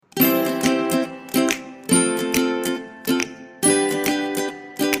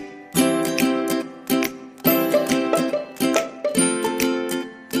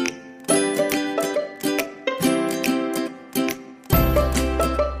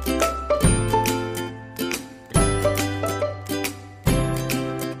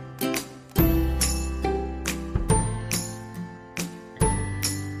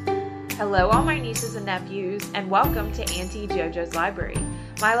and nephews, and welcome to Auntie JoJo's Library.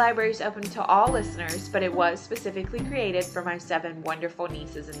 My library is open to all listeners, but it was specifically created for my 7 wonderful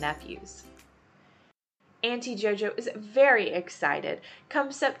nieces and nephews. Auntie JoJo is very excited.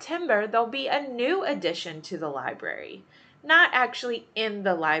 Come September, there'll be a new addition to the library. Not actually in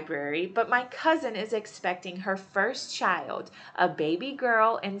the library, but my cousin is expecting her first child, a baby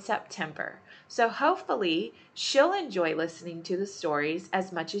girl, in September. So hopefully she'll enjoy listening to the stories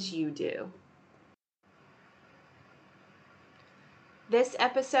as much as you do. This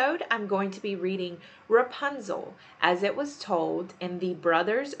episode, I'm going to be reading Rapunzel, as it was told in the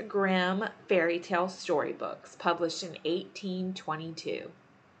Brothers Grimm fairy tale storybooks, published in 1822.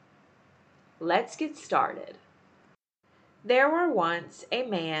 Let's get started. There were once a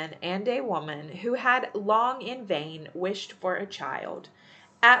man and a woman who had long in vain wished for a child.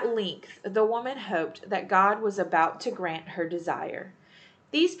 At length, the woman hoped that God was about to grant her desire.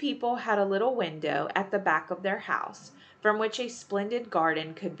 These people had a little window at the back of their house, from which a splendid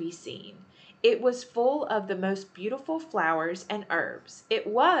garden could be seen. It was full of the most beautiful flowers and herbs. It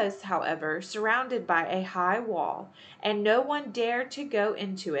was, however, surrounded by a high wall, and no one dared to go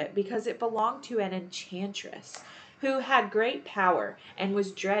into it because it belonged to an enchantress, who had great power and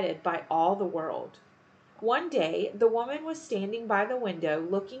was dreaded by all the world. One day the woman was standing by the window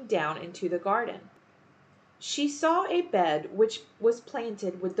looking down into the garden. She saw a bed which was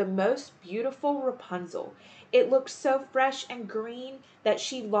planted with the most beautiful Rapunzel. It looked so fresh and green that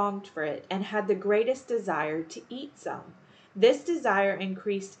she longed for it and had the greatest desire to eat some. This desire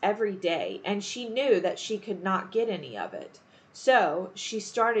increased every day, and she knew that she could not get any of it. So she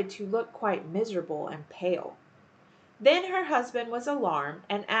started to look quite miserable and pale. Then her husband was alarmed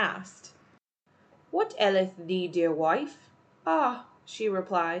and asked, "What aileth thee, dear wife?" "Ah," she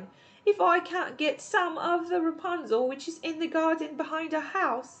replied, "if I can't get some of the Rapunzel which is in the garden behind our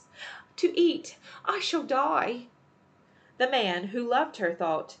house to eat, I shall die." The man, who loved her,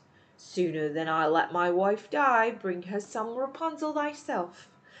 thought, "Sooner than I let my wife die, bring her some Rapunzel thyself,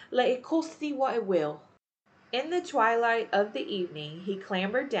 let it cost thee what it will." In the twilight of the evening he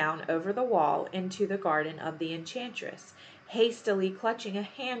clambered down over the wall into the garden of the enchantress, hastily clutching a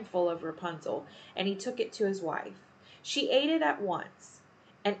handful of Rapunzel, and he took it to his wife. She ate it at once,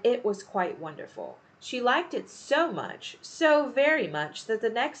 and it was quite wonderful. She liked it so much, so very much, that the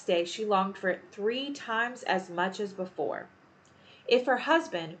next day she longed for it 3 times as much as before. If her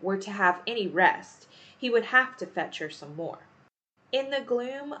husband were to have any rest, he would have to fetch her some more. In the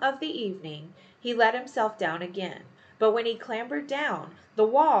gloom of the evening he let himself down again, but when he clambered down the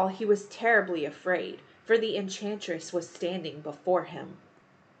wall he was terribly afraid, for the enchantress was standing before him.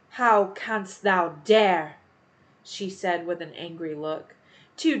 "How canst thou dare," she said with an angry look,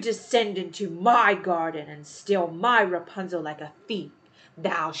 "to descend into my garden and steal my Rapunzel like a thief?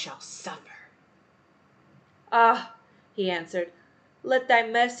 Thou shalt suffer." "Ah," he answered, "let thy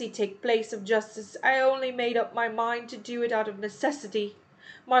mercy take place of justice. I only made up my mind to do it out of necessity.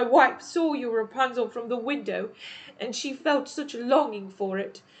 My wife saw your Rapunzel from the window, and she felt such a longing for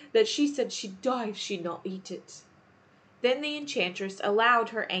it, that she said she'd die if she'd not eat it." Then the enchantress allowed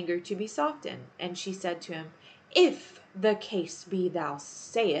her anger to be softened, and she said to him, "If the case be thou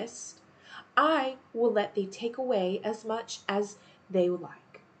sayest, I will let thee take away as much as they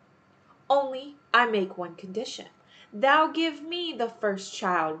like. Only I make one condition. Thou give me the first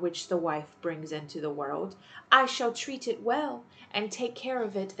child which the wife brings into the world. I shall treat it well, and take care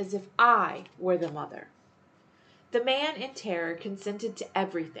of it as if I were the mother." The man in terror consented to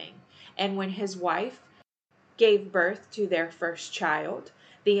everything, and when his wife gave birth to their first child,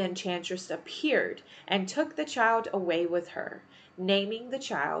 the enchantress appeared and took the child away with her, naming the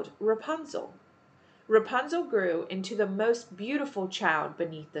child Rapunzel. Rapunzel grew into the most beautiful child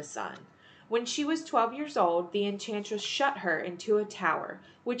beneath the sun. When she was 12 years old, the enchantress shut her into a tower,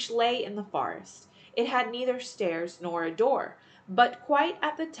 which lay in the forest. It had neither stairs nor a door, but quite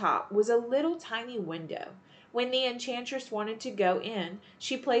at the top was a little tiny window. When the enchantress wanted to go in,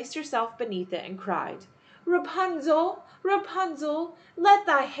 she placed herself beneath it and cried, "Rapunzel, Rapunzel, let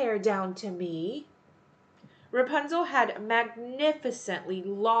thy hair down to me." Rapunzel had magnificently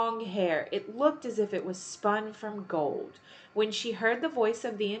long hair. It looked as if it was spun from gold. When she heard the voice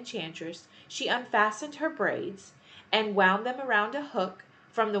of the enchantress, she unfastened her braids and wound them around a hook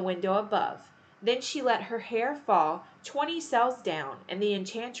from the window above. Then she let her hair fall 20 cells down, and the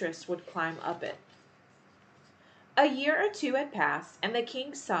enchantress would climb up it. A year or 2 had passed, and the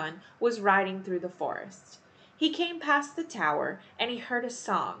king's son was riding through the forest. He came past the tower, and he heard a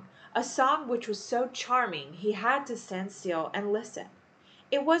song which was so charming he had to stand still and listen.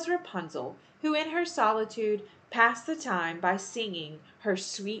 It was Rapunzel, who in her solitude passed the time by singing her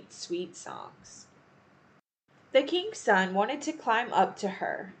sweet, sweet songs. The king's son wanted to climb up to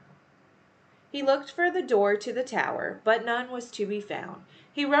her. He looked for the door to the tower, but none was to be found.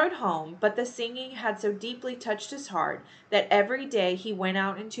 He rode home, but the singing had so deeply touched his heart that every day he went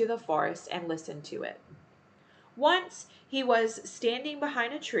out into the forest and listened to it. Once he was standing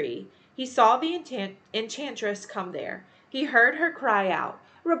behind a tree. He saw the enchantress come there. He heard her cry out,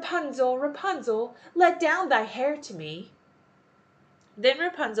 "Rapunzel, Rapunzel, let down thy hair to me." Then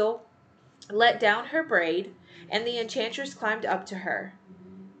Rapunzel let down her braid, and the enchantress climbed up to her.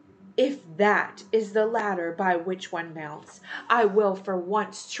 "If that is the ladder by which one mounts, I will for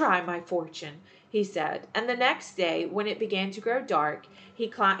once try my fortune," he said. And the next day, when it began to grow dark,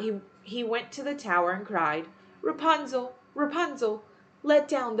 he went to the tower and cried, "Rapunzel, Rapunzel, let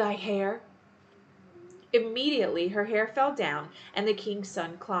down thy hair." Immediately her hair fell down, and the king's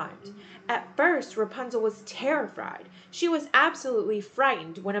son climbed. At first Rapunzel was terrified. She was absolutely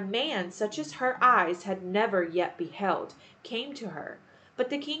frightened when a man such as her eyes had never yet beheld came to her. But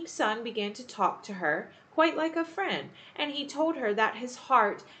the king's son began to talk to her quite like a friend, and he told her that his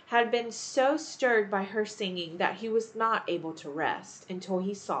heart had been so stirred by her singing that he was not able to rest until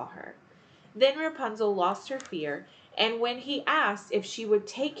he saw her. Then Rapunzel lost her fear, and when he asked if she would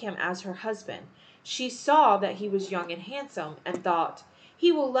take him as her husband, she saw that he was young and handsome, and thought,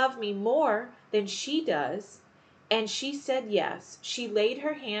 "He will love me more than she does." And she said yes. She laid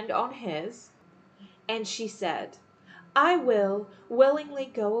her hand on his, and she said, "I will willingly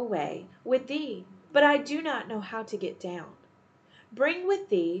go away with thee, but I do not know how to get down. Bring with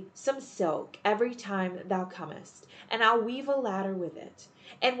thee some silk every time thou comest, and I'll weave a ladder with it.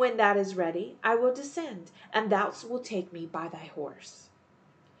 And when that is ready, I will descend, and thou wilt take me by thy horse."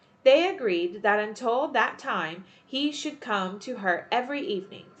 They agreed that until that time he should come to her every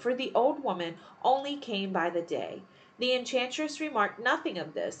evening, for the old woman only came by the day. The enchantress remarked nothing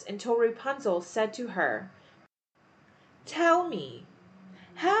of this until Rapunzel said to her, "Tell me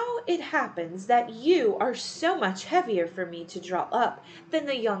how it happens that you are so much heavier for me to draw up than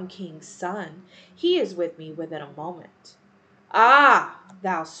the young king's son. He is with me within a moment." "Ah,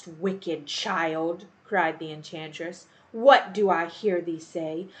 thou wicked child!" cried the enchantress. "What do I hear thee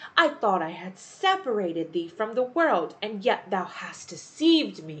say? I thought I had separated thee from the world, and yet thou hast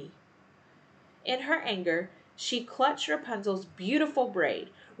deceived me." In her anger, she clutched Rapunzel's beautiful braid,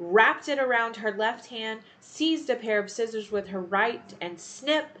 wrapped it around her left hand, seized a pair of scissors with her right, and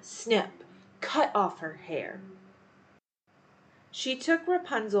snip, snip, cut off her hair. She took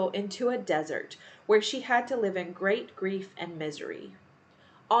Rapunzel into a desert, where she had to live in great grief and misery.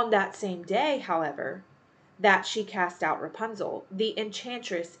 On that same day, however, that she cast out Rapunzel, the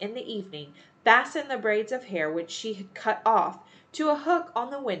enchantress in the evening fastened the braids of hair which she had cut off to a hook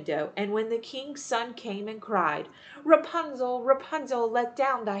on the window, and when the king's son came and cried, "Rapunzel, Rapunzel, let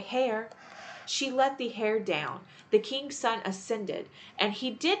down thy hair," she let the hair down. The king's son ascended, and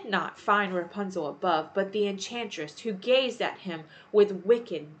he did not find Rapunzel above, but the enchantress, who gazed at him with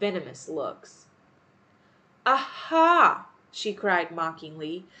wicked, venomous looks. "Aha!" she cried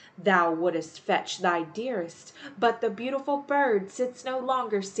mockingly, "thou wouldest fetch thy dearest, but the beautiful bird sits no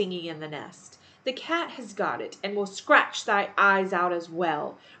longer singing in the nest. The cat has got it, and will scratch thy eyes out as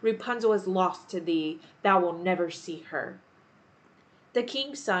well. Rapunzel is lost to thee, thou wilt never see her." The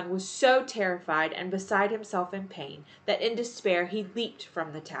king's son was so terrified and beside himself in pain that in despair he leaped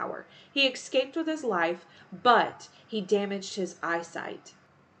from the tower. He escaped with his life, but he damaged his eyesight.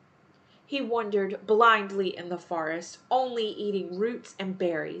 He wandered blindly in the forest, only eating roots and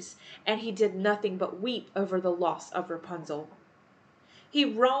berries, and he did nothing but weep over the loss of Rapunzel. He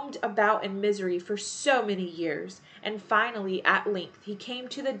roamed about in misery for so many years, and finally, at length, he came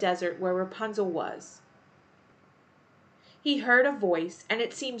to the desert where Rapunzel was. He heard a voice, and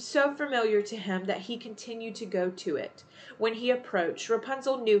it seemed so familiar to him that he continued to go to it. When he approached,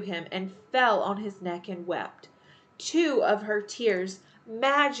 Rapunzel knew him and fell on his neck and wept. Two of her tears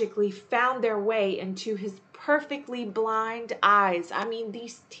magically found their way into his perfectly blind eyes. I mean,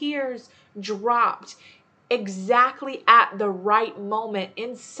 these tears dropped exactly at the right moment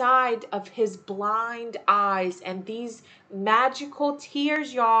inside of his blind eyes. And these magical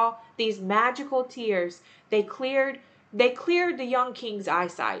tears, y'all, these magical tears, they cleared the young king's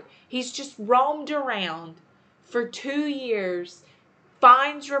eyesight. He's just roamed around for 2 years,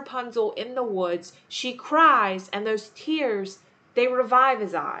 finds Rapunzel in the woods. She cries, and those tears, they revive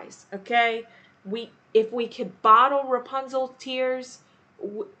his eyes. Okay, if we could bottle Rapunzel's tears,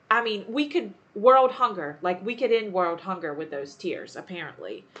 we could world hunger. Like, we could end world hunger with those tears,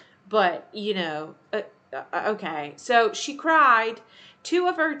 apparently. But okay. So she cried. Two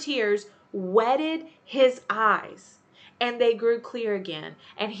of her tears wetted his eyes, and they grew clear again,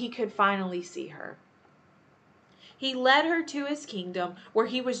 and he could finally see her. He led her to his kingdom where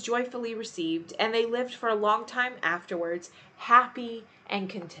he was joyfully received, and they lived for a long time afterwards, happy and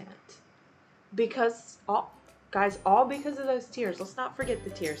content. Because all because of those tears. Let's not forget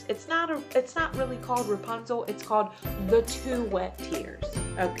the tears. It's not really called Rapunzel, it's called the two wet tears.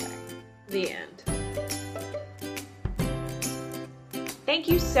 Okay. The end. Thank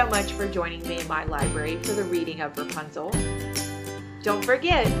you so much for joining me in my library for the reading of Rapunzel. Don't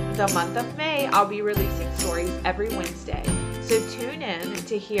forget, the month of May, I'll be releasing stories every Wednesday. So tune in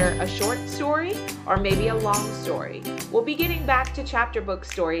to hear a short story or maybe a long story. We'll be getting back to chapter book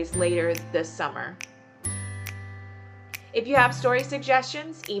stories later this summer. If you have story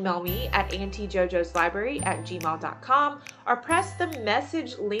suggestions, email me at auntiejojoslibrary@gmail.com or press the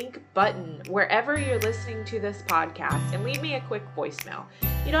message link button wherever you're listening to this podcast and leave me a quick voicemail.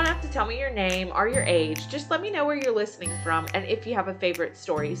 You don't have to tell me your name or your age. Just let me know where you're listening from and if you have a favorite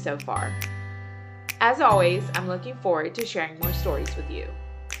story so far. As always, I'm looking forward to sharing more stories with you.